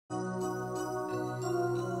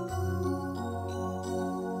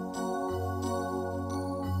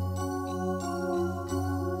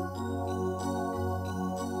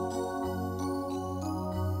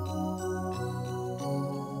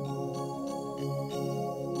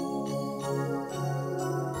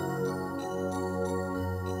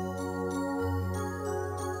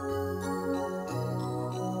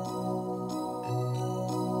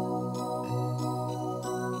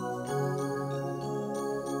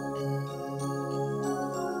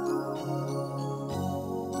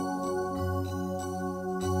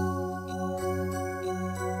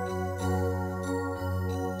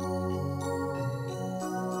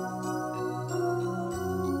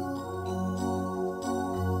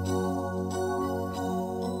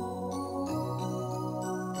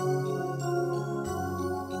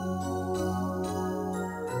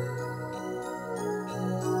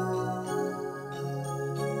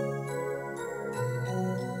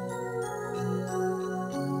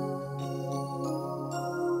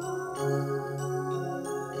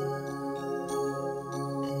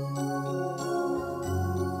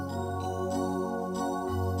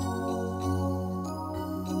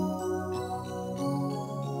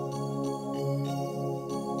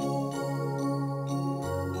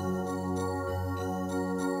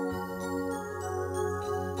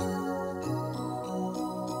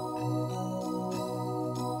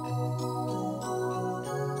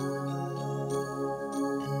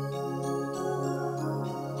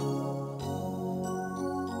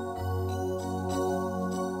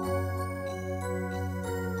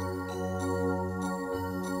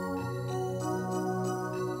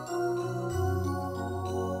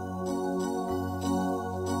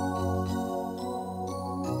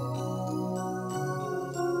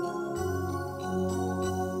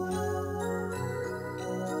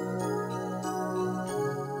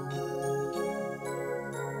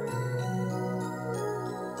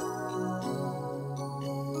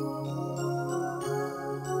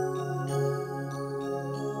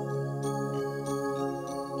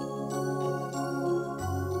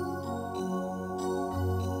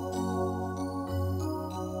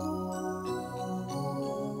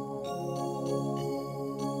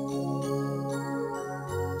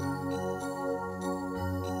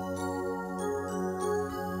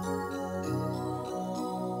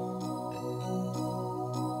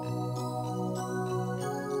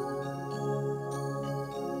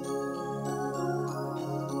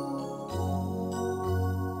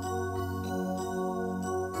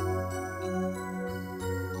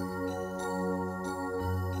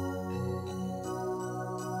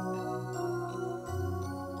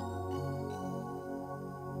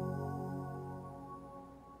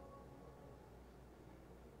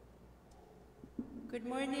Good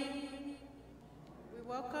morning. We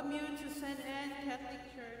welcome you to St. Anne Catholic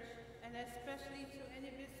Church, and especially to any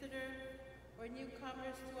visitor or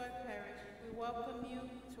newcomers to our parish. We welcome you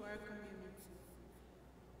to our community.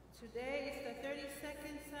 Today is the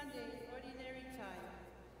 32nd Sunday in Ordinary Time.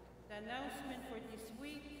 The announcement for this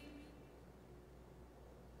week: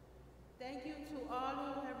 thank you to all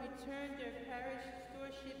who have returned their parish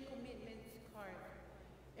stewardship commitments card.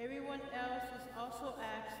 Everyone else is also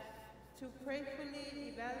asked to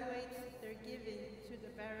prayerfully evaluate their giving to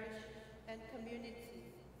the parish and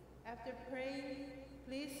community. After praying,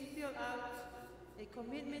 please fill out a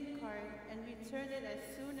commitment card and return it as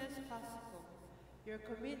soon as possible. Your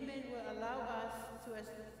commitment will allow us to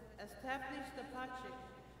establish the project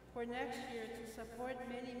for next year to support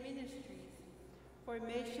many ministries,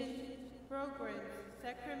 formation programs,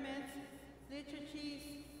 sacraments,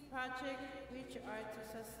 liturgies, projects which are to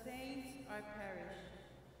sustain our parish.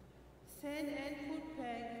 St. Anne Food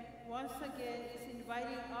Bank once again is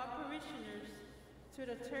inviting our parishioners to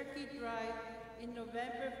the turkey drive in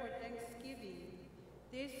November for Thanksgiving.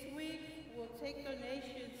 This week, we'll take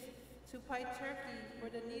donations to buy turkey for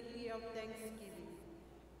the needy of Thanksgiving.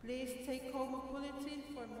 Please take home a bulletin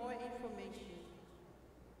for more information.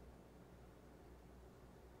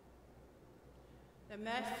 The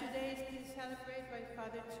Mass today is being celebrated by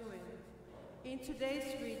Father Tuen. In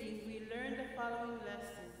today's reading, we learn the following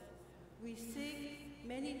lesson. We seek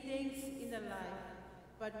many things in the life,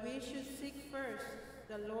 but we should seek first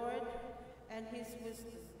the Lord and His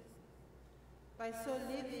wisdom. By so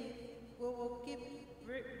living, we will keep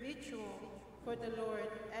vigil for the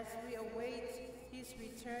Lord as we await His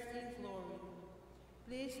return in glory.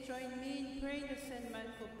 Please join me in praying the St.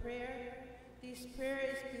 Michael prayer. This prayer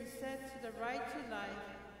is being set to the right to life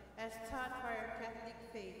as taught by our Catholic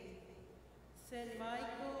faith. St.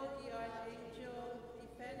 Michael, the Archangel,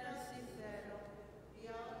 defend us in battle. Be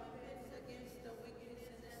our defense against the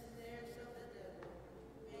wickedness and snares of the devil.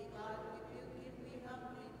 May God rebuke him, we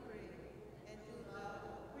humbly pray. And do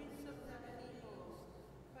thou, O Prince of heavenly hosts,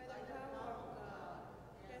 by the power of God,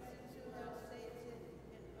 cast into hell Satan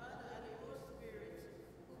and other evil spirits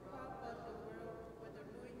who prowl about the world for the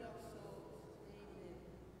ruin of souls. Amen.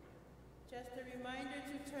 Just a reminder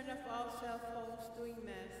to turn off all cell phones during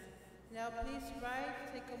Mass. Now please rise,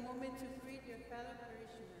 take a moment to greet your fellow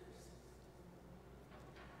parishioners.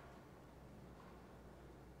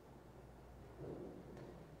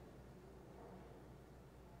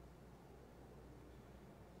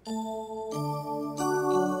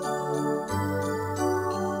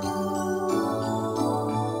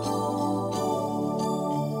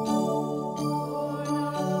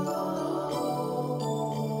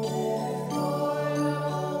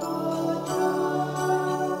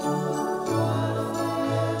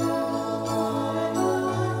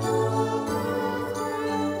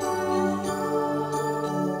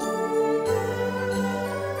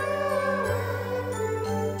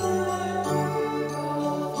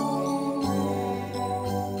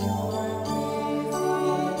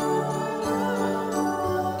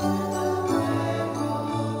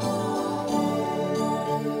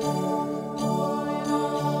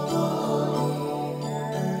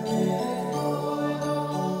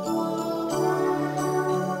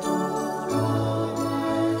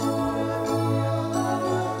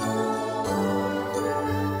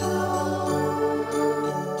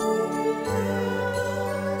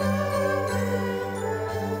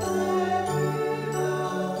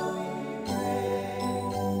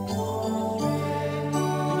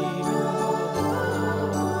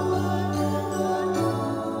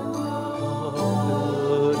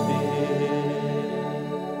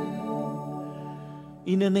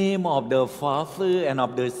 In the name of the Father, and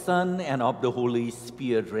of the Son, and of the Holy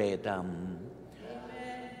Spirit,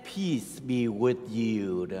 peace be with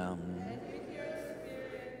you.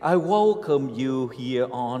 I welcome you here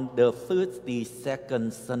on the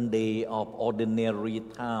 32nd Sunday of Ordinary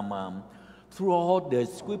Time. Throughout the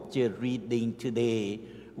scripture reading today,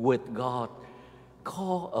 with God,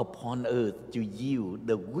 call upon us to yield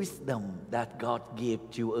the wisdom that God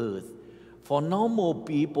gave to us. For normal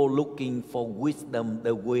people looking for wisdom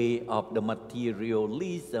the way of the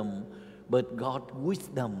materialism, but God's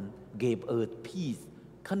wisdom gave us peace,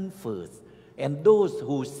 comfort, and those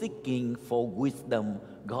who seeking for wisdom,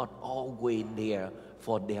 God always there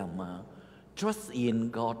for them. Trust in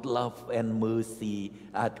God's love and mercy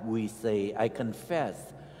as we say, I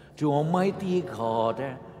confess to Almighty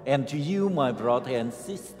God and to you, my brothers and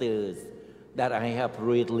sisters, that I have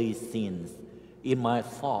greatly sinned in my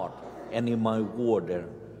thought and in my word,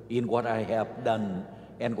 in what I have done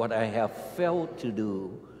and what I have failed to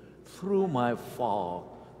do, through my fault,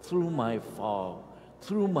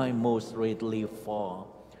 through my most greatly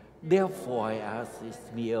fall. Therefore I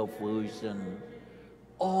assist me a virgin,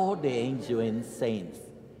 all the angels and saints,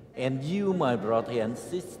 and you, my brothers and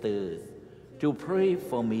sisters, to pray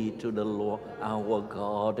for me to the Lord our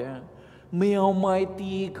God. May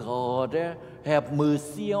Almighty God have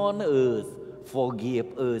mercy on us,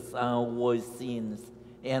 forgive us our sins,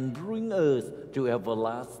 and bring us to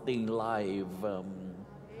everlasting life.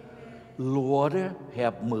 Lord,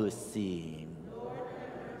 have mercy.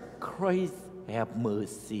 Christ, have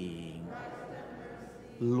mercy.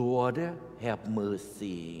 Lord, have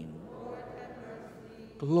mercy.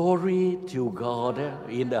 Glory to God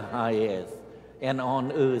in the highest, and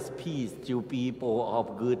on earth peace to people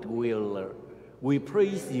of good will. We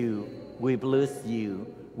praise you, we bless you,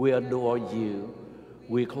 we adore you,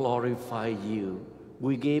 we glorify you.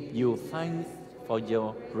 We give you thanks for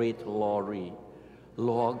your great glory.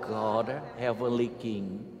 Lord God, Heavenly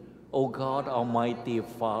King, O God, Almighty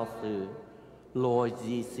Father, Lord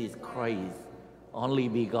Jesus Christ, only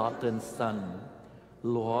begotten Son,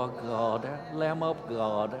 Lord God, Lamb of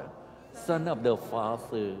God, Son of the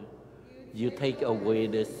Father, you take away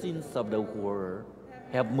the sins of the world.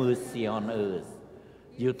 Have mercy on us.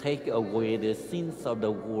 You take away the sins of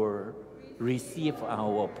the world. Receive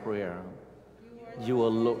our prayer. You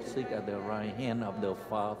alone sit at the right hand of the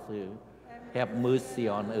Father. Have mercy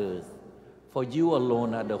on us. For you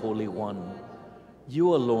alone are the Holy One.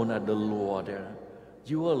 You alone are the Lord.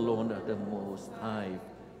 You alone are the Most High,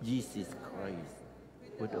 Jesus Christ,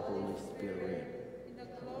 with the Holy Spirit.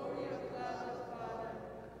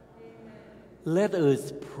 Let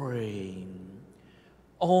us pray.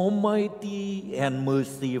 Almighty and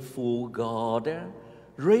merciful God,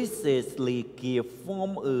 graciously keep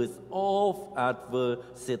from us all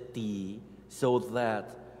adversity, so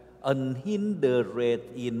that, unhindered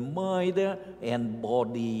in mind and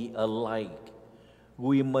body alike,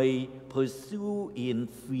 we may pursue in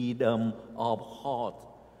freedom of heart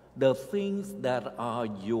the things that are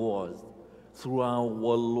yours, through our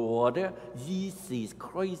Lord Jesus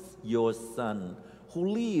Christ, your Son, who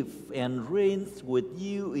lives and reigns with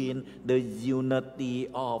you in the unity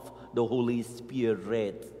of the Holy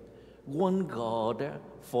Spirit, one God,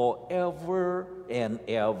 forever and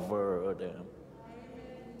ever.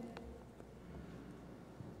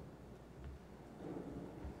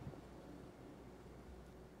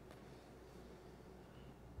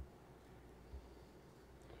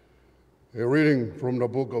 A reading from the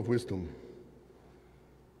Book of Wisdom.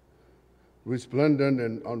 Resplendent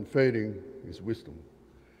and unfading is wisdom,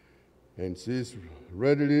 and she is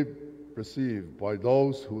readily perceived by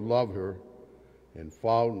those who love her and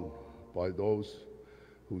found by those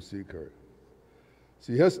who seek her.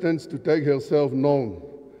 She hastens to take herself known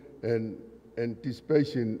in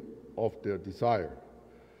anticipation of their desire.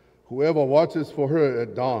 Whoever watches for her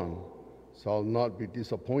at dawn shall not be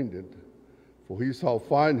disappointed, for he shall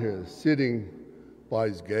find her sitting by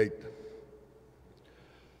his gate.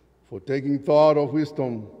 For taking thought of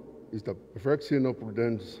wisdom is the perfection of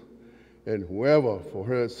prudence, and whoever for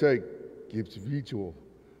her sake gives vigil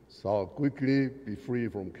shall quickly be free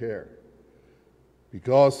from care.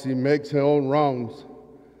 Because she makes her own rounds,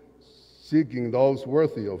 seeking those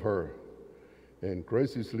worthy of her, and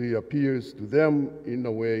graciously appears to them in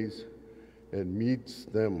the ways, and meets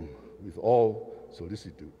them with all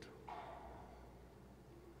solicitude.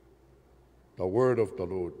 The word of the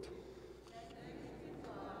Lord.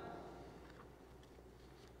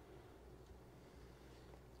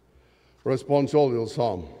 Responsorial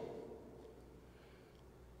Psalm.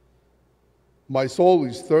 My soul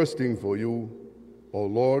is thirsting for you, O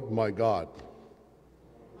Lord my God.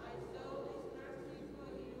 My soul is thirsting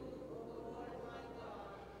for you, O Lord my God.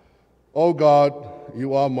 O God,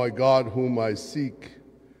 you are my God whom I seek.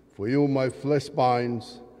 For you my flesh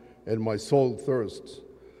pines, and my soul thirsts,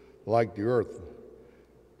 like the earth,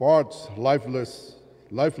 parts lifeless,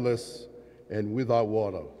 and without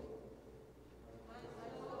water.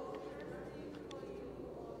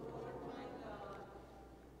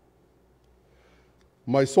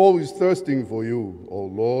 My soul is thirsting for you, O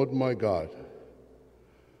Lord my God.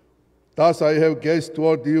 Thus I have gazed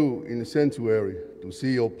toward you in the sanctuary to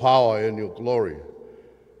see your power and your glory.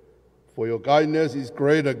 For your kindness is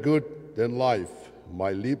greater good than life.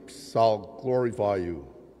 My lips shall glorify you.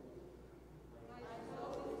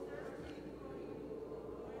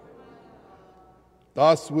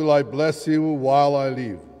 Thus will I bless you while I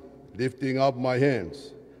live. Lifting up my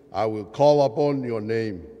hands, I will call upon your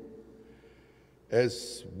name.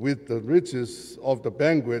 As with the riches of the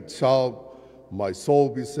banquet shall my soul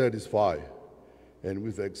be satisfied, and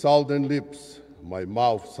with exultant lips my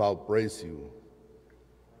mouth shall praise you.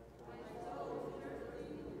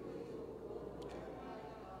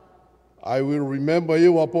 I will remember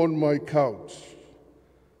you upon my couch,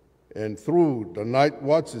 and through the night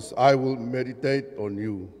watches I will meditate on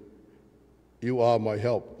you. You are my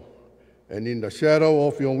help, and in the shadow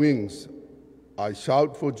of your wings I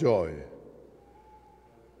shout for joy.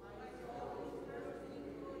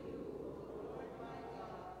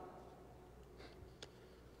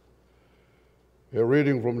 A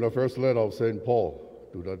reading from the first letter of St. Paul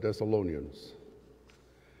to the Thessalonians.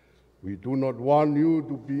 We do not want you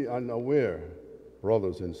to be unaware,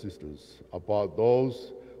 brothers and sisters, about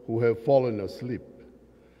those who have fallen asleep,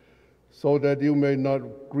 so that you may not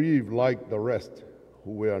grieve like the rest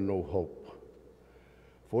who have no hope.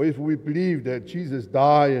 For if we believe that Jesus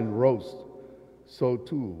died and rose, so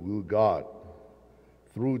too will God,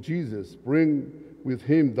 through Jesus, bring with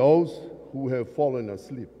him those who have fallen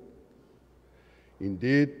asleep.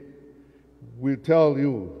 Indeed, we tell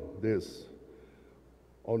you this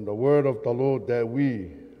on the word of the Lord, that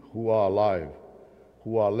we who are alive,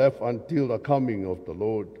 who are left until the coming of the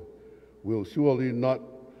Lord, will surely not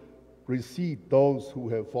precede those who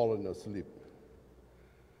have fallen asleep.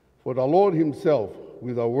 For the Lord himself,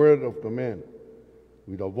 with a word of command,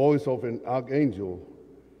 with the voice of an archangel,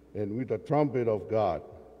 and with the trumpet of God,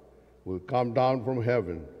 will come down from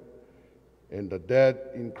heaven, and the dead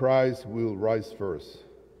in Christ will rise first.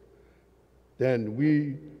 Then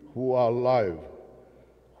we who are alive,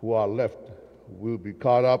 who are left, will be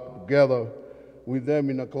caught up together with them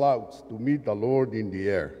in the clouds to meet the Lord in the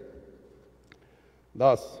air.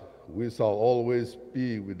 Thus we shall always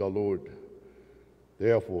be with the Lord.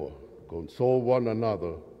 Therefore, console one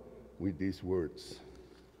another with these words.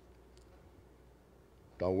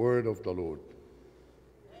 The word of the Lord.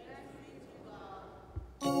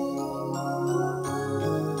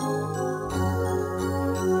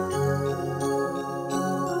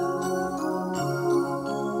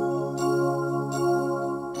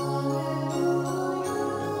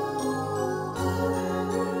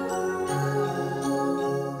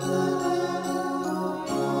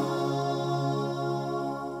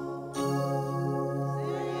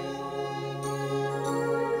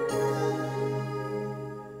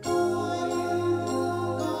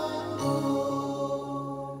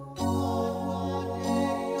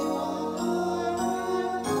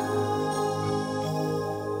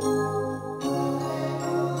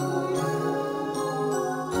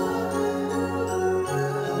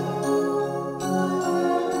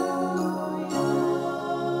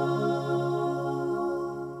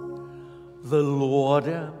 The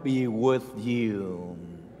Lord be with you.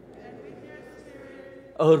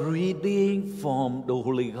 A reading from the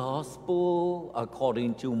Holy Gospel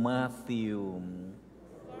according to Matthew.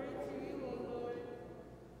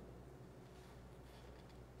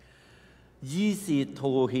 Jesus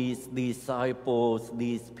told his disciples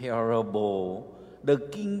this parable. The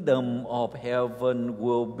kingdom of heaven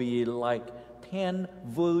will be like 10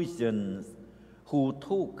 virgins who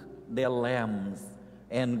took their lamps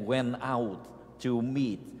and went out to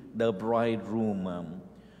meet the bridegroom.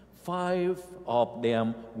 5 of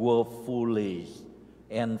them were foolish,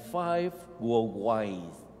 and 5 were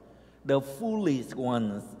wise. The foolish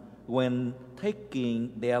ones, when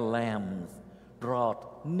taking their lamps,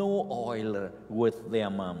 brought no oil with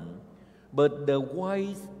them, but the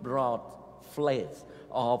wise brought flasks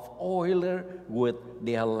of oil with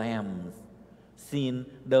their lamps. Since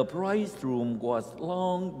the bridegroom was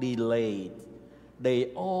long delayed, they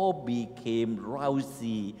all became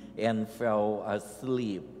drowsy and fell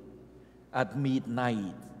asleep. At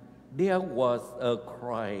midnight, there was a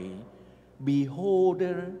cry, "Behold,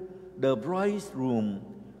 the bridegroom,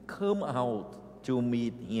 come out to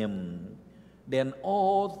meet him." Then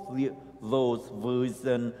all those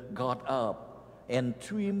virgins got up and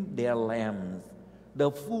trimmed their lamps.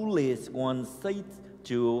 The foolish ones said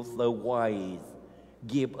to the wise,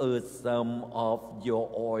 "Give us some of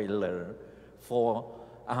your oil, for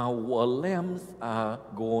our lamps are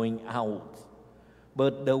going out."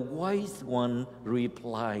 But the wise one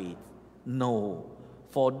replied, "No,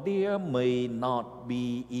 for there may not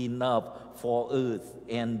be enough for us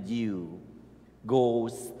and you. Go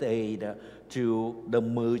straight to the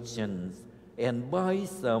merchants and buy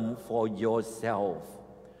some for yourself."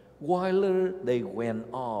 While they went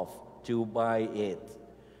off to buy it,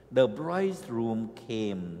 the bridegroom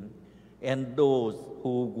came, and those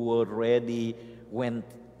who were ready went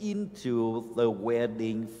into the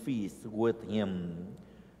wedding feast with him.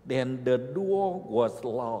 Then the door was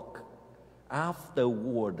locked.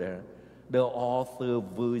 Afterward, the other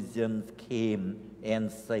virgins came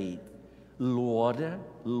and said, "Lord,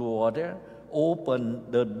 Lord, open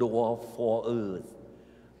the door for us."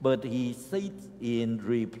 But he said in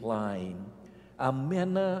reply,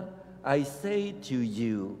 "Amen, I say to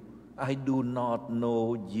you, I do not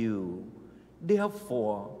know you.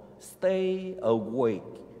 Therefore, stay awake,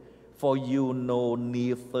 for you know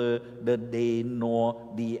neither the day nor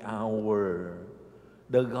the hour.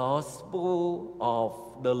 The Gospel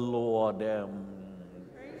of the Lord.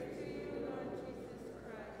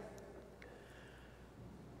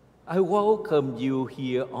 I welcome you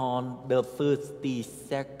here on the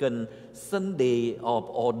 32nd Sunday of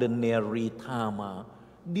Ordinary Time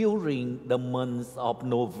during the month of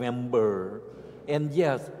November. And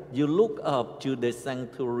yes, you look up to the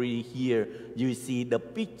sanctuary here, you see the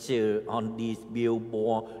picture on this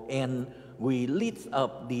billboard, and we lit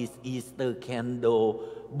up this Easter candle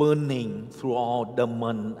burning throughout the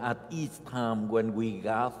month at each time when we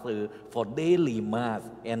gather for daily Mass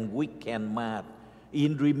and weekend Mass,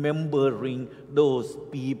 in remembering those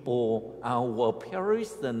people, our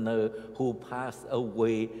parishioners who passed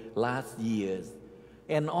away last year.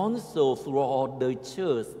 And also throughout the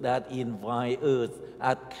church that invite us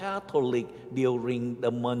as Catholic during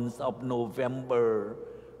the month of November,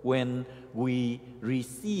 when we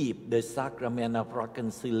receive the sacrament of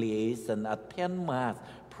reconciliation, attend Mass,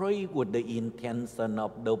 pray with the intention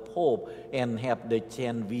of the Pope, and have the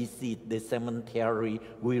chance visit the cemetery,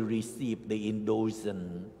 we receive the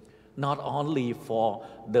indulgence. Not only for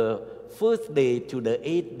the first day to the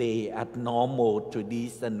 8th day at normal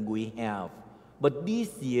tradition we have, but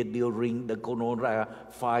this year during the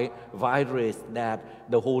coronavirus that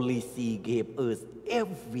the Holy See gave us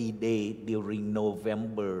every day during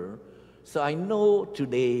November. So I know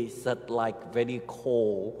today is like very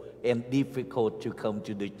cold and difficult to come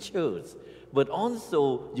to the church, but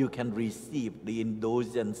also you can receive the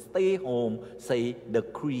indulgence, stay home, say the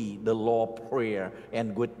creed, the Lord's Prayer,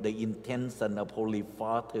 and with the intention of Holy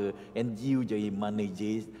Father and you, your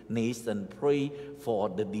imagination, pray for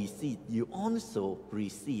the deceased. You also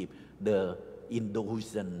receive the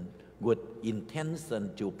indulgence with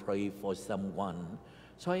intention to pray for someone.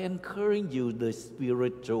 So I encourage you, the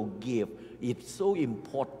spiritual gift, it's so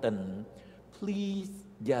important. Please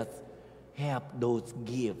just have those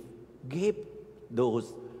gifts. Give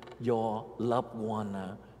those your loved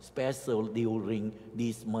one, special during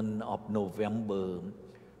this month of November.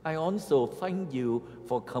 I also thank you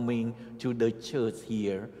for coming to the church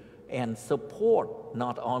here and support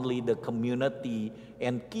not only the community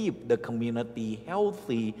and keep the community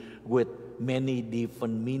healthy with many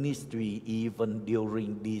different ministries even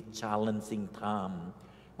during this challenging time.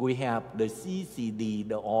 We have the CCD,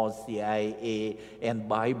 the RCIA, and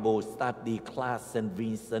Bible study class, St.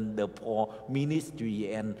 Vincent de Paul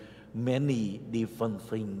ministry, and many different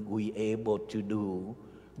things we able to do.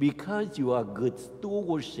 Because you are good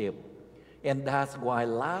stewardship, and that's why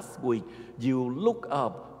last week you look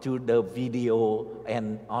up to the video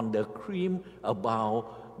and on the screen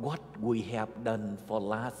about what we have done for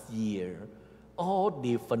last year. All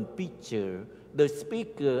different pictures. The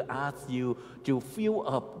speaker asks you to fill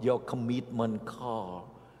up your commitment card.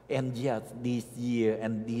 And yes, this year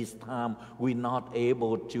and this time, we're not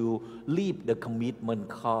able to leave the commitment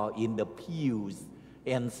card in the pews.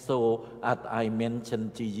 And so, as I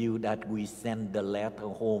mentioned to you, that we send the letter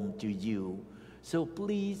home to you. So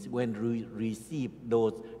please, when we receive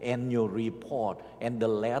those annual report and the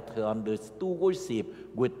letter on the stewardship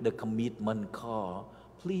with the commitment card,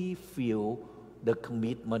 please fill the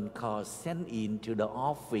commitment card, sent in to the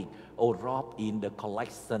office or drop in the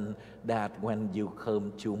collection that when you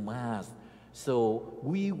come to Mass. So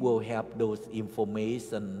we will have those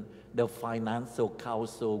information. The financial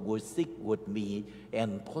council will sit with me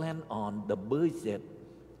and plan on the budget,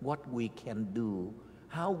 what we can do,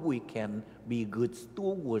 how we can be good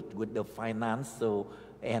stewards with the financial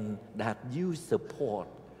and that you support.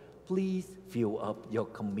 Please fill up your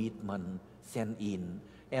commitment, send in.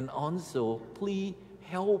 And also, please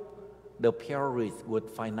help the parish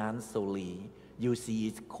with financially. You see,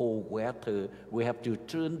 it's cold weather. We have to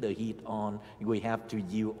turn the heat on. We have to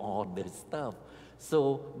use all the stuff.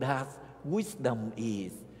 So that's wisdom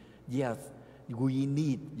is. Yes, we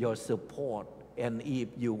need your support. And if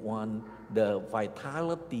you want the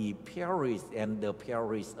vitality parish and the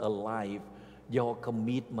parish alive, your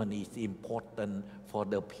commitment is important for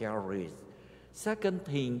the parish. Second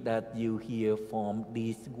thing that you hear from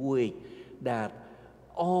this week, that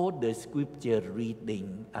all the scripture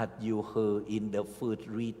reading as you heard in the first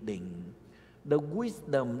reading, the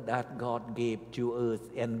wisdom that God gave to us,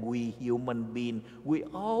 and we human beings, we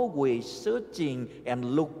always searching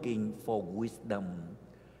and looking for wisdom.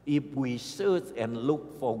 If we search and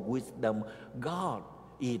look for wisdom, God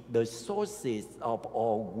is the sources of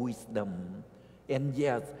all wisdom. And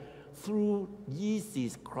yes, through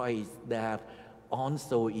Jesus Christ, that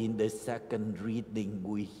also in the second reading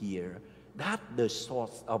we hear that the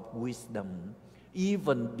source of wisdom,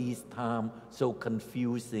 even this time so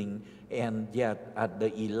confusing, and yet at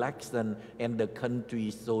the election and the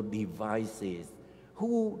country so divided,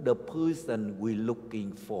 who the person we're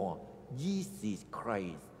looking for? Jesus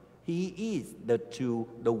Christ. He is the truth,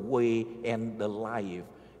 the way, and the life.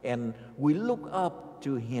 And we look up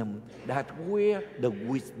to Him, that where the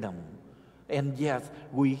wisdom. And yes,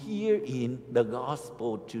 we hear in the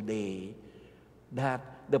gospel today that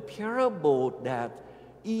the parable that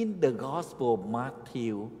in the gospel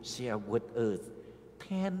Matthew shared with us,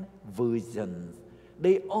 10 virgins.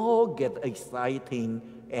 They all get exciting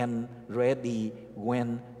and ready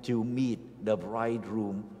when to meet the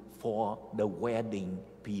bridegroom for the wedding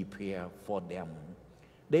prepared for them.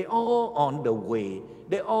 They all on the way.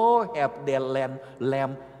 They all have their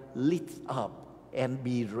lamp lit up and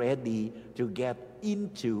be ready to get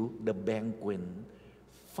into the banquet.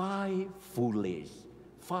 5 foolish,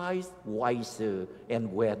 5 wiser,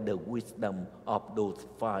 and where the wisdom of those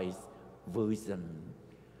 5 virgins.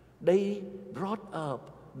 They brought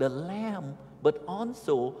up the lamp, but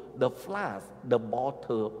also the flask, the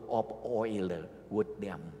bottle of oil with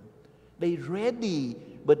them. They ready,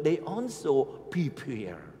 but they also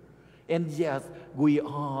prepare. And yes, we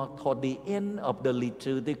are toward the end of the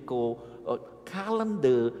liturgical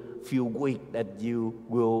calendar few weeks that you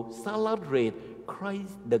will celebrate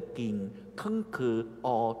Christ the King, conquer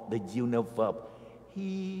all the universe.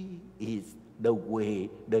 He is the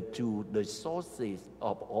way, the truth, the sources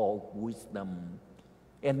of all wisdom.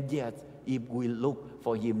 And yet, if we look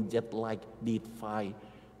for Him just like these 5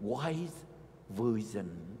 wise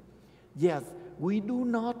virgins, yes, we do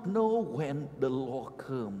not know when the Lord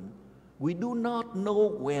comes. We do not know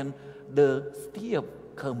when the step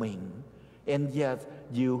coming. And yes,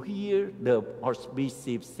 you hear the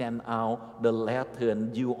Archbishop send out the letter,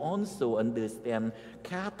 and you also understand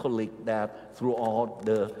Catholic that throughout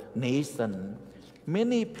the nation,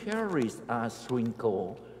 many parishes are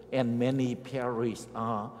sprinkled, and many parishes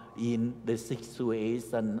are in the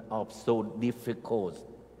situation of so difficult.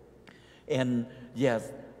 And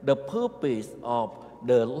yes, the purpose of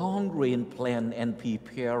the long-range plan and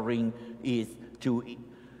preparing is to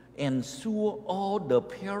ensure all the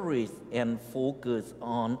parish and focus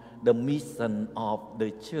on the mission of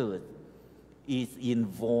the church. It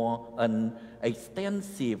involves an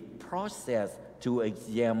extensive process to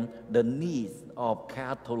examine the needs of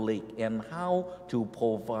Catholics and how to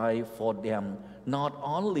provide for them, not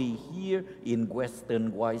only here in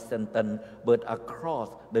Western Washington, but across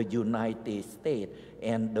the United States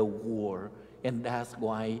and the world. And that's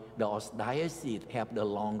why the Archdiocese have the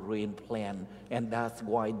long-range plan, and that's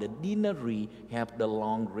why the deanery have the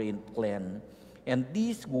long-range plan. And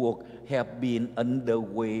this work have been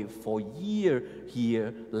underway for years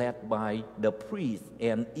here, led by the priest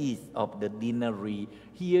and east of the deanery.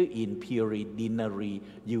 Here in Peoria Deanery,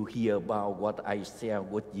 you hear about what I share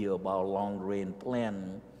with you about long-range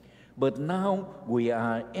plan. But now we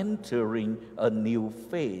are entering a new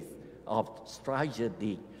phase of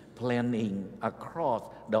strategic planning across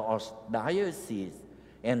the Archdiocese,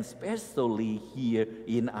 and especially here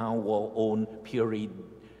in our own Peoria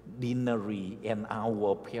Deanery and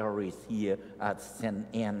our parish here at St.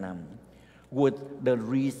 Anna. With the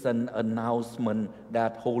recent announcement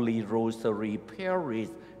that Holy Rosary Parish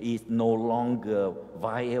is no longer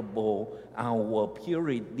viable, our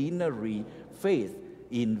Peoria Deanery faced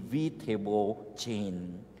inevitable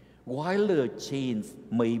change. While the change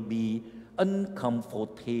may be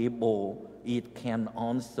uncomfortable, it can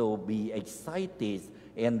also be exciting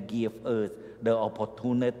and give us the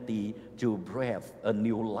opportunity to breathe a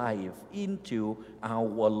new life into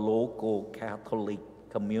our local Catholic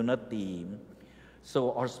community.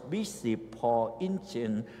 So Archbishop Paul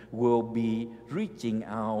Inchen will be reaching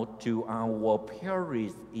out to our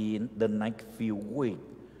parish in the next few weeks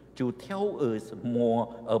to tell us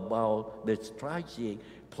more about the strategic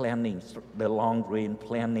planning, the long-range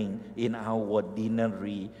planning in our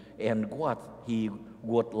deanery, and what he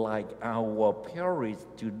would like our parish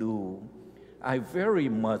to do. I very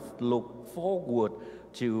much look forward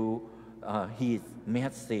to his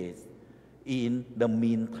message. In the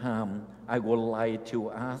meantime, I would like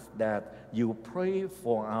to ask that you pray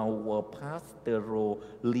for our pastoral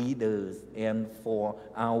leaders and for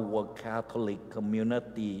our Catholic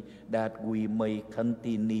community, that we may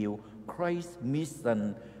continue Christ's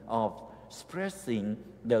mission of spreading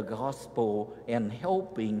the gospel and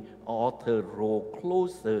helping others draw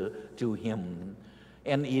closer to Him.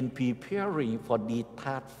 And in preparing for the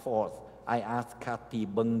task force, I asked Kathy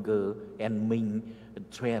Bunger and Ming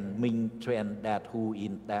Tran that who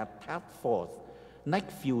in that task force.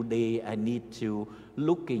 Next few days, I need to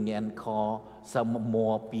looking and call some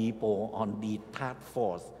more people on the task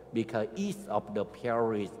force because each of the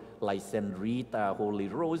parish like St. Rita, Holy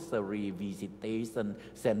Rosary, Visitation,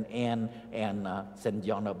 St. Anne, and St.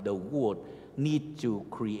 John of the Wood need to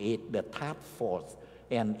create the task force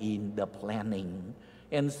and in the planning.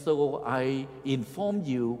 And so I inform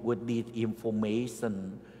you with this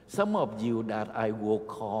information. Some of you that I will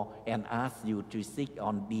call and ask you to sit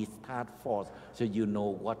on this task force so you know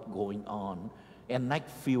what's going on. And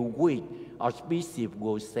next few weeks, Archbishop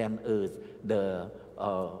will send us the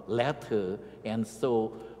letter. And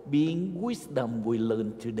so being wisdom, we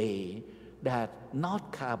learn today that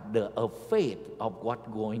not have the faith of what's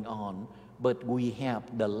going on, but we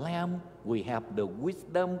have the lamp, we have the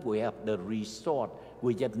wisdom, we have the resort.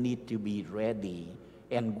 We just need to be ready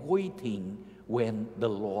and waiting when the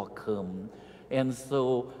Lord comes. And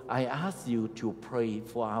so I ask you to pray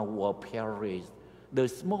for our parish. The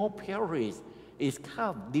small parish is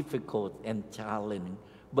kind of difficult and challenging,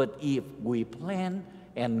 but if we plan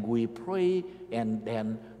and we pray, and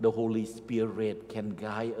then the Holy Spirit can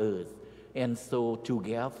guide us. And so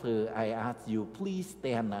together, I ask you, please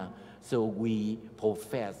stand up so we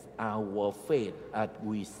profess our faith as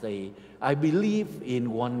we say, I believe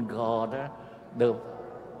in one God, the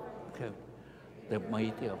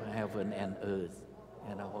mighty of heaven and earth,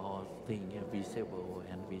 and of all things visible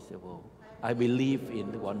and invisible. I believe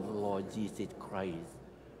in one Lord Jesus Christ,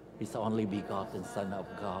 His only begotten Son of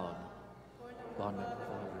God, born of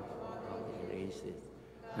the ages,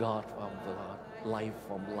 God from God, life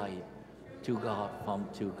from life, to God from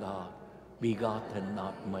to God, begotten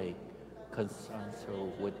not made,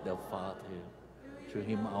 consubstantial with the Father. Through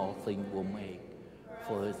Him all things were made.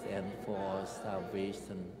 First and for our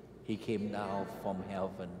salvation, He came down from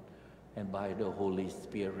heaven, and by the Holy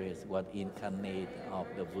Spirit was incarnate of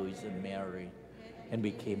the Virgin Mary, and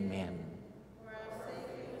became man.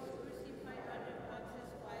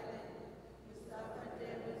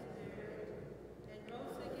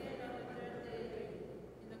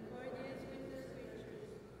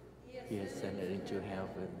 He ascended into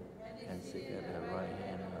heaven and seated at the right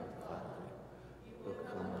hand of the Father. Who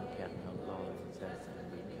come again, O Lord, Jesus,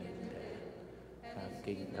 and between the dead. Our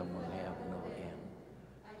kingdom will have no end.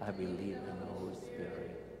 I believe in the Holy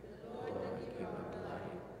Spirit, the Lord, giver of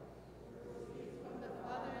life. From the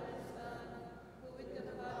Father and the Son, who with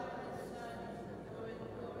the Father and the Son is adored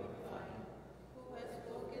and glorified, who has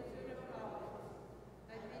spoken through the prophets.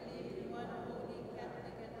 I believe in one holy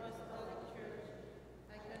Catholic and Apostolic Church.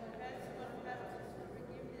 I confess one baptism for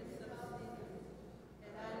forgiveness of sins,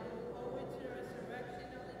 and I look forward to the resurrection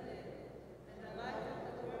of the dead and the life of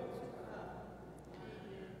the world to come.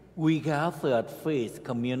 We gather at Faith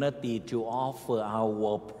Community to offer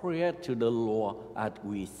our prayer to the Lord as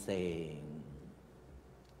we sing.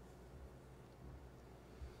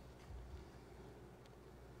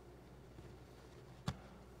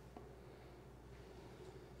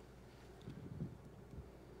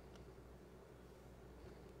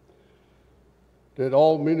 That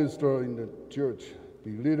all ministers in the church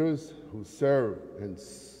be leaders who serve and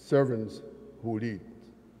servants who lead.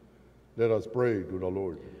 Let us pray to the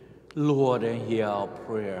Lord. Lord, hear our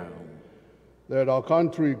prayer. Let our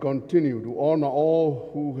country continue to honor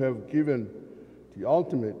all who have given the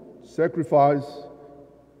ultimate sacrifice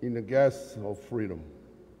in the gas of freedom.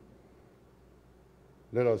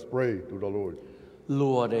 Let us pray to the Lord.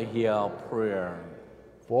 Lord, hear our prayer.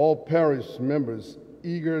 For all parish members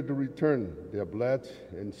eager to return their blood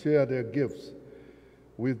and share their gifts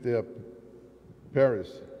with their parish,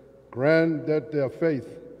 grant that their faith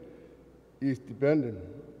is dependent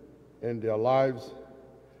and their lives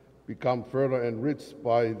become further enriched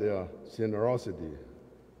by their generosity.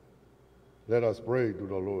 Let us pray to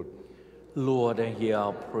the Lord. Lord, hear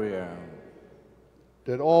our prayer.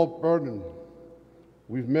 That all burdened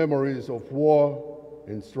with memories of war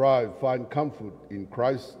and strife find comfort in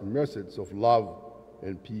Christ's message of love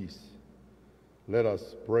and peace. Let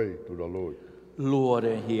us pray to the Lord. Lord,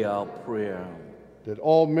 hear our prayer. That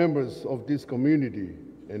all members of this community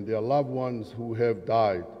and their loved ones who have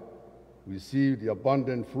died receive the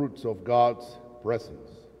abundant fruits of God's presence.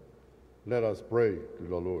 Let us pray to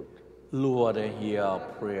the Lord. Lord, hear our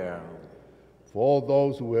prayer. For all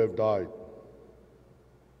those who have died,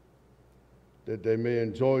 that they may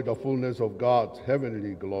enjoy the fullness of God's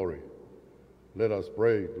heavenly glory. Let us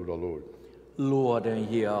pray to the Lord. Lord,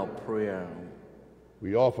 hear our prayer.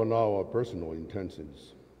 We offer now our personal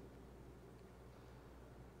intentions.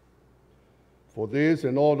 For this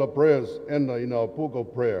and all the prayers enter in our book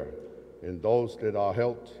of prayer, and those that are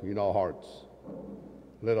held in our hearts,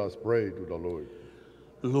 let us pray to the Lord.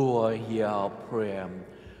 Lord, hear our prayer.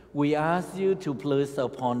 We ask you to place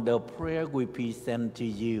upon the prayer we present to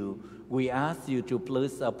you. We ask you to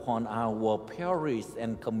place upon our parish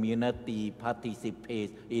and community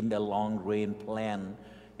participate in the long-range plan.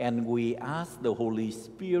 And we ask the Holy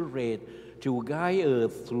Spirit to guide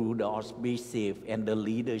us through the Archbishop and the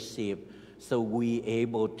leadership so we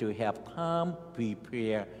able to have time,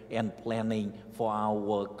 prepare, and planning for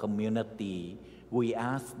our community. We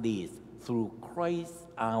ask this through Christ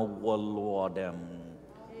our Lord.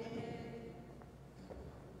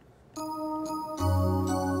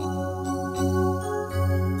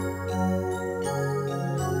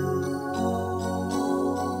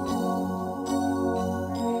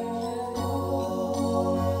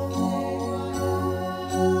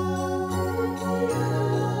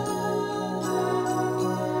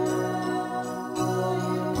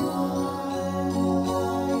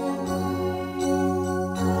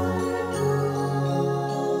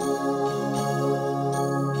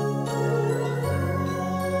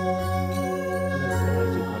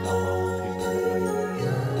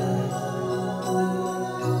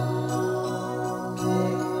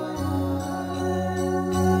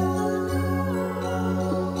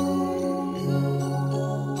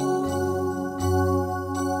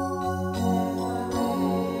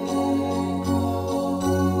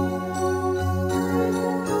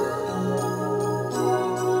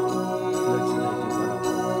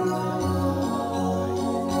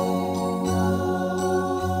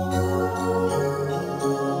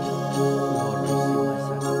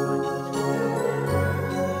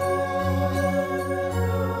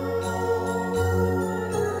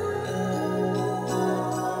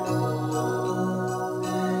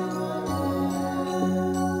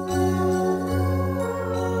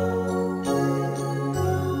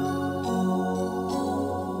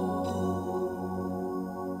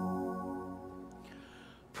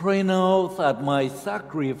 Pray now that my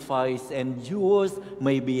sacrifice and yours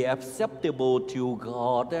may be acceptable to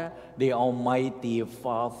God, the Almighty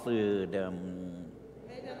Father. May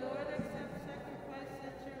the Lord accept sacrifice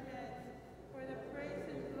at your hands for the praise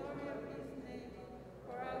and glory of his name,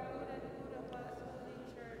 for our good and good of us, Holy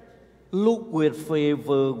Church. Look with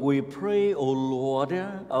favor, we pray, O Lord,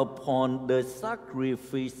 upon the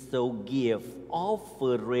sacrificial gift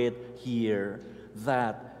offered here,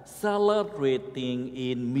 that celebrating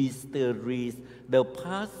in mysteries the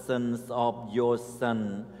passions of your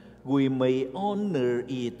Son, we may honor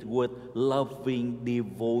it with loving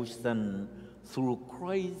devotion through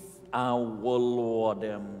Christ our Lord.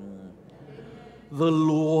 The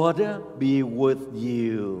Lord be with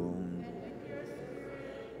you.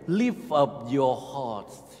 Lift up your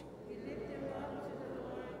hearts.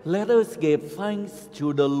 Let us give thanks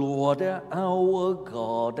to the Lord our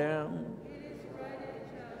God.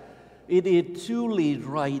 It is truly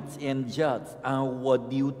right and just, our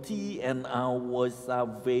duty and our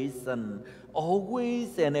salvation,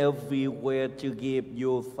 always and everywhere to give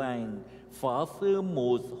you thanks, Father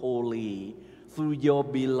most holy, through your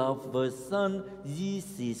beloved Son,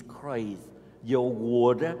 Jesus Christ, your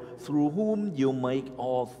Word, through whom you make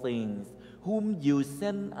all things, whom you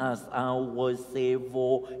send as our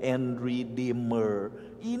Savior and Redeemer,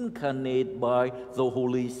 incarnate by the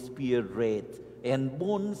Holy Spirit, and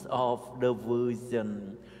born of the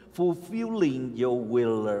Virgin, fulfilling your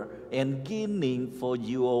will and gaining for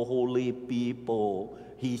your holy people.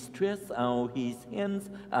 He stretched out his hands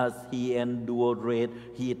as he endured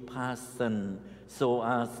his passion, so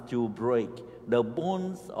as to break the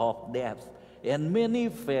bonds of death and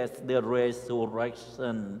manifest the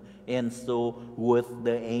resurrection. And so with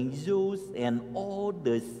the angels and all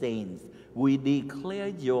the saints, we declare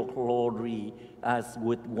your glory as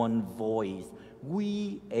with one voice.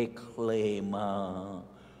 We acclaim,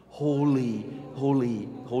 Holy, Holy,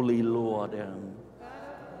 Holy Lord. God of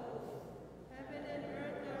hosts, heaven and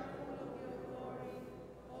earth are full of your glory.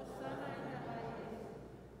 Hosanna in the highest.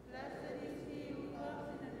 Blessed is he who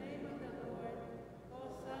comes in the name of the Lord.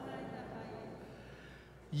 Hosanna in the highest.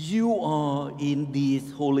 You are indeed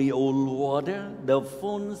holy, O Lord, the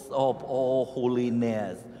fount of all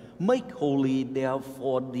holiness. Make holy,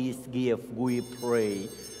 therefore, this gift, we pray,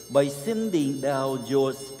 by sending down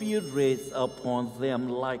your spirits upon them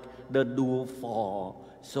like the dewfall,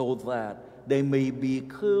 so that they may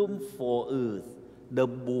become for us the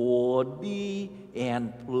body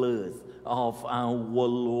and blood of our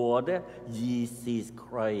Lord Jesus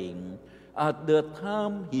Christ. At the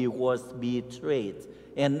time he was betrayed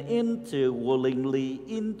and entered willingly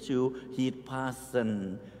into his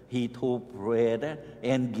passion, he took bread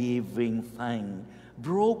and giving thanks,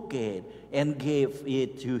 broke it and gave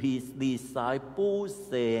it to his disciples,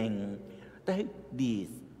 saying, Take this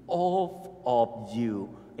off of you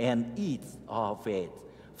and eat of it,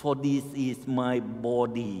 for this is my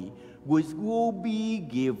body, which will be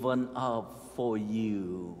given up for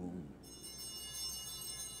you.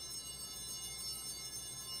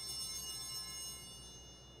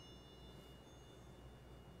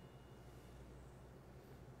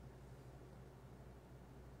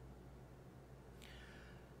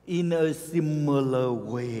 In a similar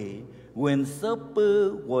way, when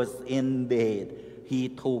supper was ended, he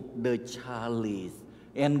took the chalice,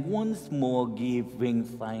 and once more giving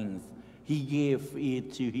thanks, he gave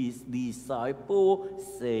it to his disciples,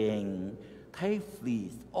 saying, "Take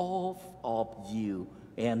this off of you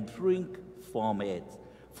and drink from it,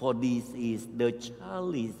 for this is the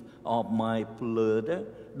chalice of my blood,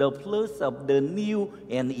 the blood of the new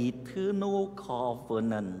and eternal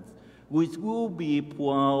covenant, which will be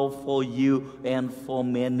poured out for you and for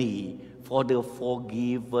many for the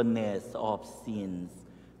forgiveness of sins.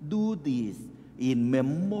 Do this in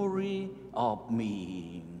memory of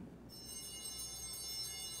me."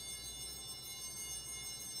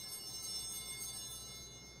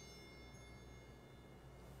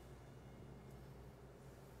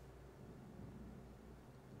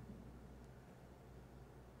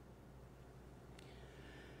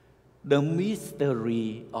 The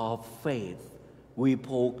mystery of faith. We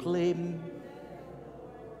proclaim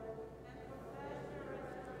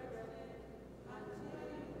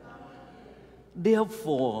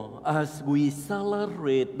Therefore, as we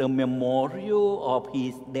celebrate the memorial of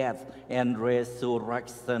his death and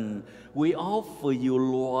resurrection, we offer you,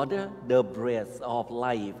 Lord, the bread of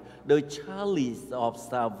life, the chalice of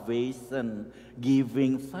salvation,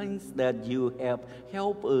 giving thanks that you have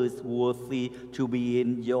helped us worthy to be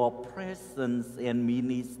in your presence and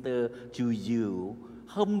minister to you.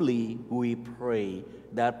 Humbly we pray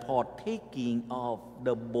that partaking of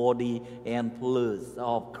the body and blood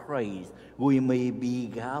of Christ, we may be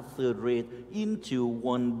gathered into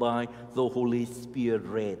one by the Holy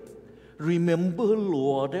Spirit. Remember,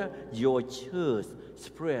 Lord, your church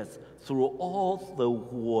spreads through all the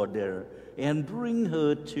world, and bring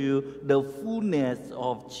her to the fullness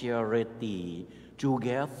of charity,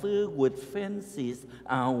 together with Francis,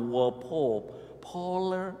 our Pope,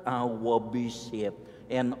 Paul, our Bishop,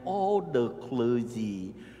 and all the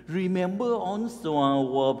clergy. Remember also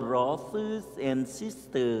our brothers and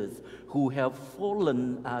sisters who have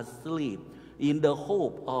fallen asleep in the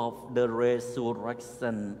hope of the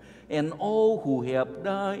resurrection, and all who have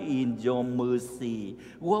died in your mercy.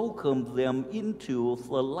 Welcome them into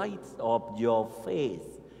the light of your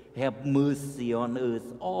face. Have mercy on us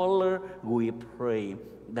all, we pray,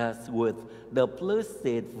 that with the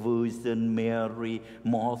Blessed Virgin Mary,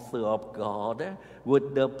 Mother of God,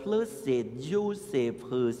 with the Blessed Joseph,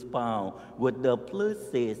 her spouse, with the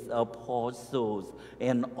blessed apostles,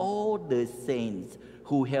 and all the saints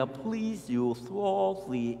who have pleased you throughout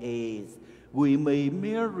the ages, we may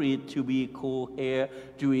merit to be co-heir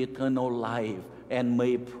to eternal life, and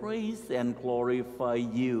may praise and glorify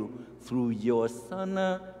you through your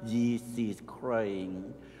Son, Jesus Christ.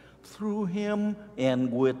 Through him,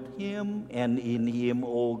 and with him, and in him,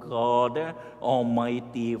 O God,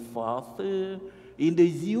 Almighty Father, in the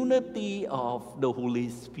unity of the Holy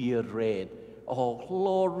Spirit, all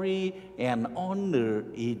glory and honor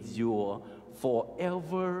is yours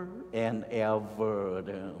forever and ever.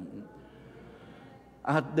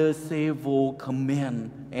 At the several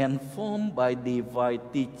command and formed by divine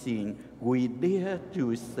teaching, we dare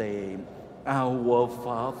to say, Our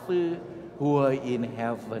Father, who are in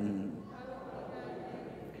heaven,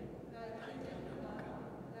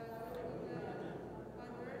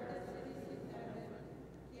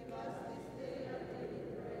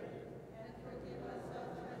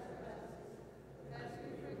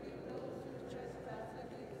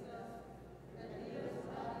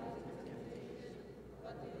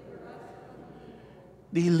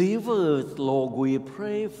 deliver us, Lord, we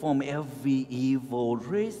pray, from every evil.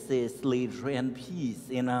 Graciously grant peace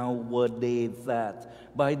in our day,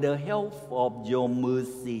 that by the help of your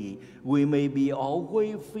mercy we may be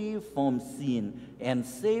always free from sin and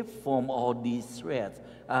safe from all distress,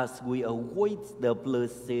 as we await the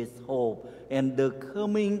blessed hope and the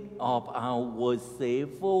coming of our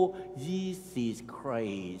Savior, Jesus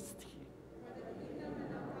Christ.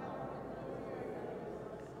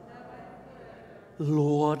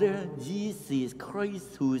 Lord Jesus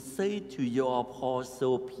Christ, who said to your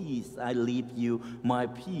apostle, peace I leave you, my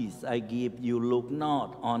peace I give you, look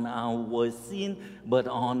not on our sin, but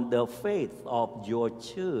on the faith of your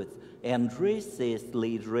church, and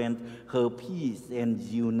graciously grant her peace and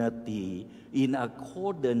unity in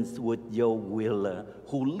accordance with your will,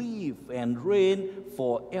 who live and reign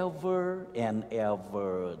forever and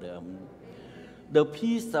ever. The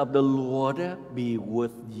peace of the Lord be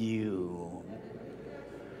with you.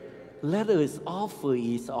 Let us offer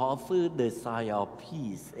the sign of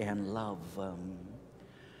peace and love.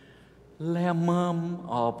 Lamb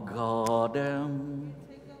of God,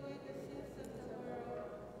 Take away the sins of the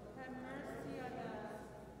world. Have mercy on us.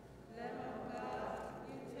 Lamb of God,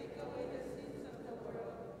 you take away the sins of the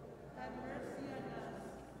world. Have mercy on us.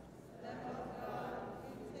 Lamb of God,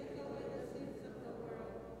 you take away the sins of the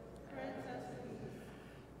world. Grant us peace.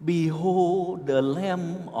 behold the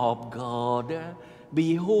Lamb of God.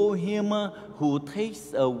 Behold him who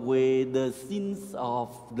takes away the sins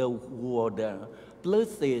of the world.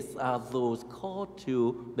 Blessed are those called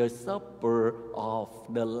to the supper of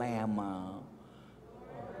the Lamb.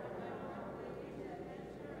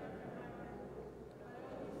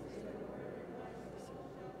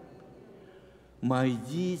 My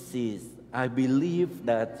Jesus, I believe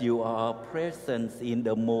that you are present in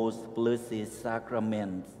the most blessed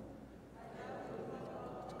sacrament.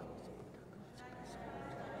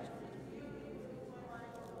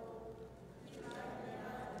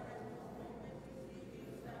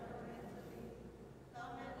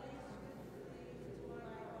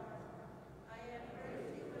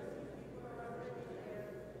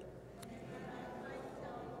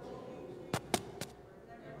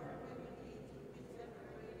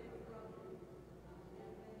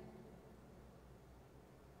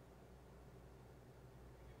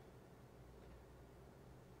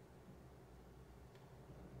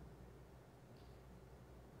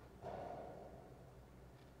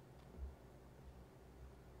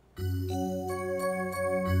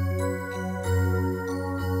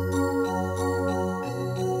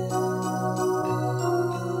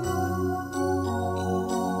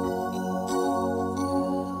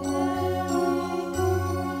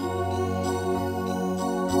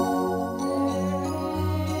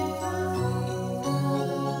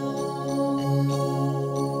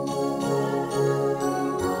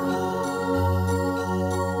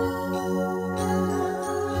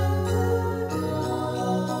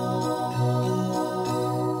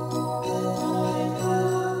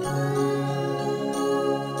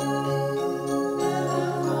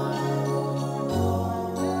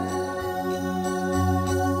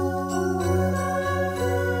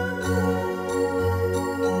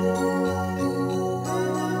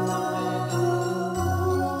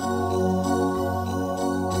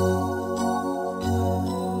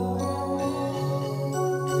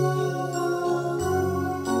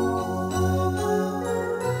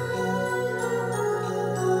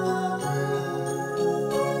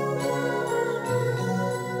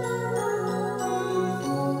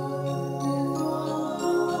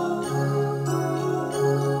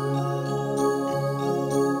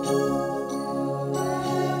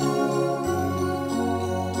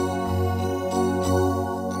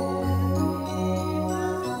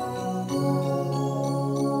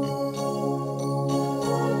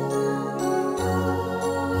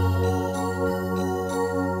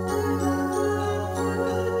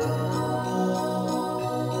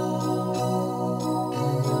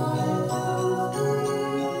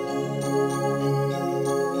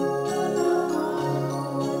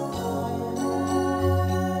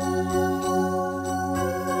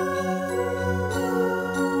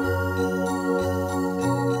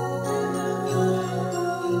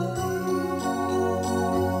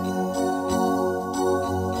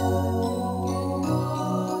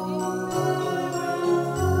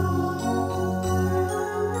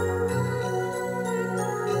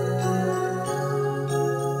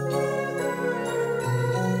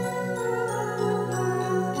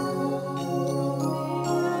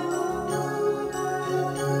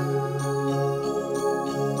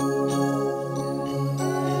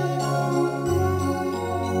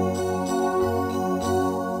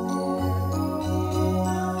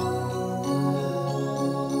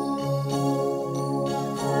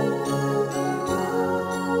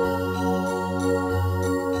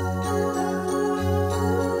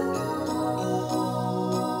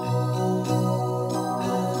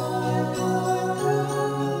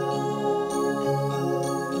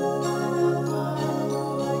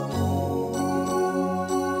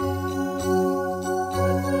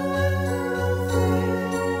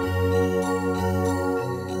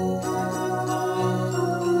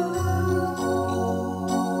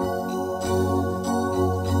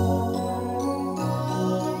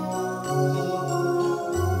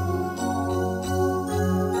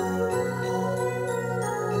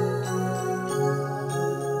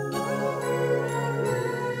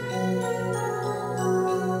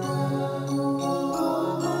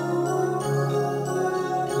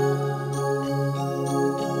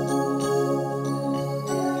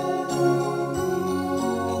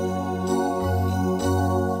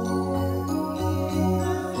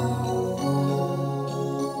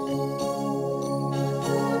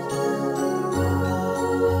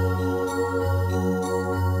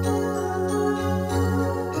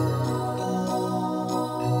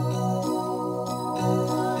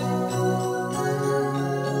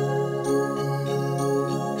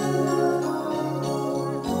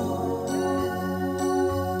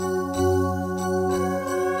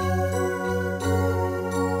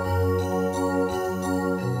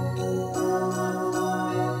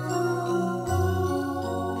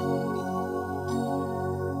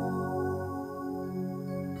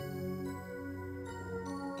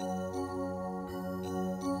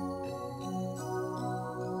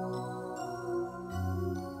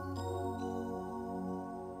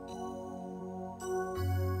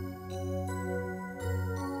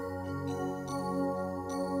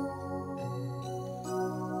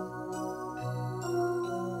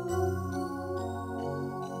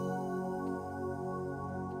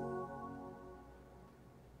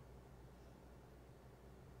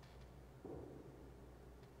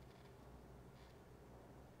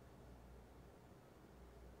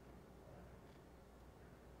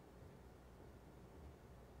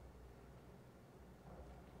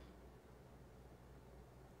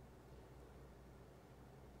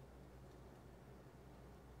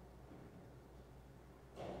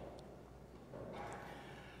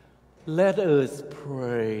 Let us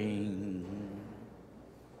pray.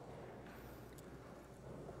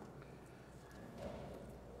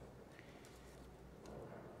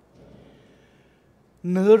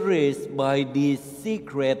 Nourished by this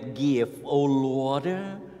secret gift, O Lord,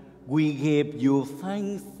 we give you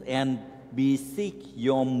thanks and beseech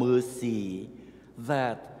your mercy,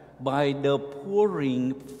 that by the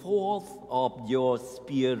pouring forth of your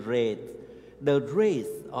Spirit, the race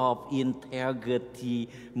of integrity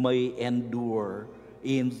may endure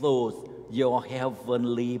in those your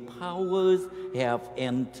heavenly powers have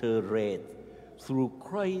entered through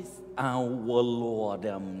Christ our Lord.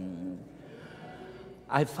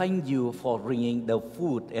 I thank you for bringing the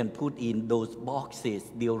food and put in those boxes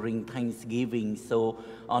during Thanksgiving. So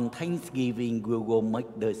on Thanksgiving, we will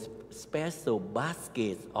make the special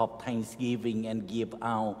baskets of Thanksgiving and give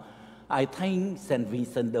out. I thank St.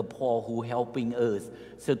 Vincent de Paul who helping us.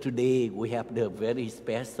 So today we have the very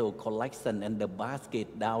special collection and the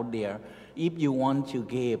basket down there. If you want to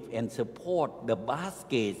give and support the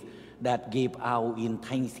baskets that give out in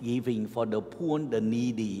Thanksgiving for the poor, the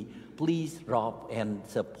needy, please drop and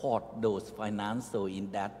support those financial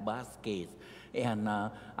in that basket. And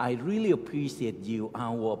I really appreciate you.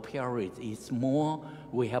 Our parish is small.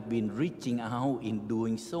 We have been reaching out in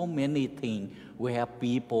doing so many things. We have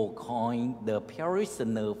people calling the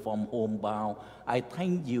parishioner from homebound. I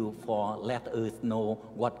thank you for let us know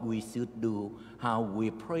what we should do, how we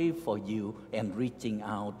pray for you and reaching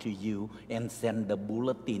out to you and send the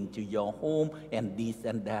bulletin to your home and this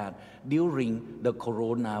and that. During the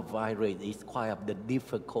coronavirus, it's quite the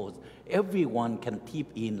difficult. Everyone can tip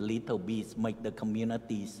in little bit, make the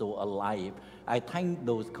community so alive. I thank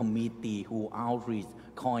those committee who outreach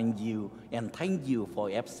calling you, and thank you for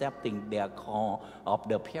accepting their call of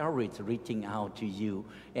the parish reaching out to you.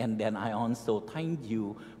 And then I also thank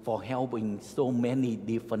you for helping so many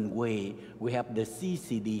different ways. We have the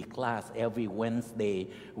CCD class every Wednesday.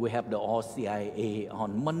 We have the RCIA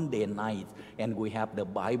on Monday nights, and we have the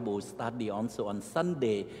Bible study also on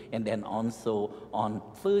Sunday, and then also on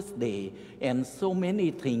Thursday, and so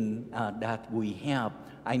many things that we have.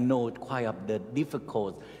 I know it's quite the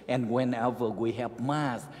difficult, and whenever we have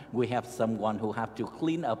mass, we have someone who have to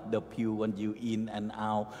clean up the pew when you in and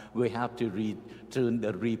out. We have to return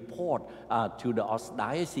the report to the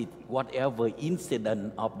archdiocese, whatever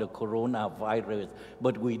incident of the coronavirus,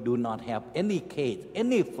 but we do not have any case.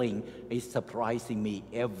 Anything is surprising me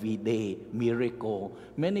every day, miracle.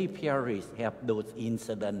 Many parishes have those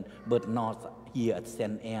incidents, but not here at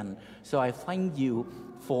St. Anne. So I thank you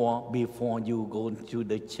for before you go to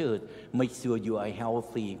the church, make sure you are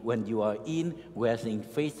healthy. When you are in, wearing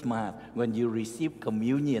face mask. When you receive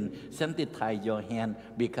communion, sanitize your hand,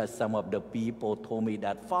 because some of the people told me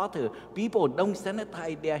that, Father, people don't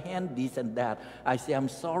sanitize their hand, this and that. I say, I'm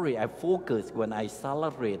sorry, I focus when I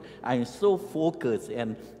celebrate. I'm so focused,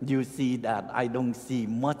 and you see that I don't see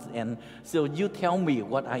much. And so you tell me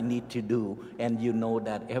what I need to do, and you know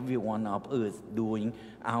that every one of us doing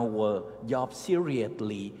our job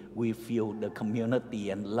seriously. We feel the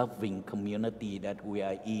community and loving community that we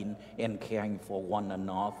are in and caring for one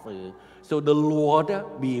another. So the Lord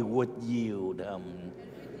be with you.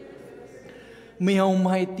 May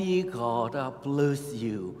Almighty God bless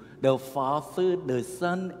you, the Father, the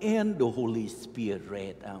Son, and the Holy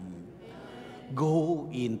Spirit. Go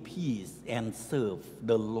in peace and serve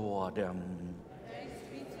the Lord.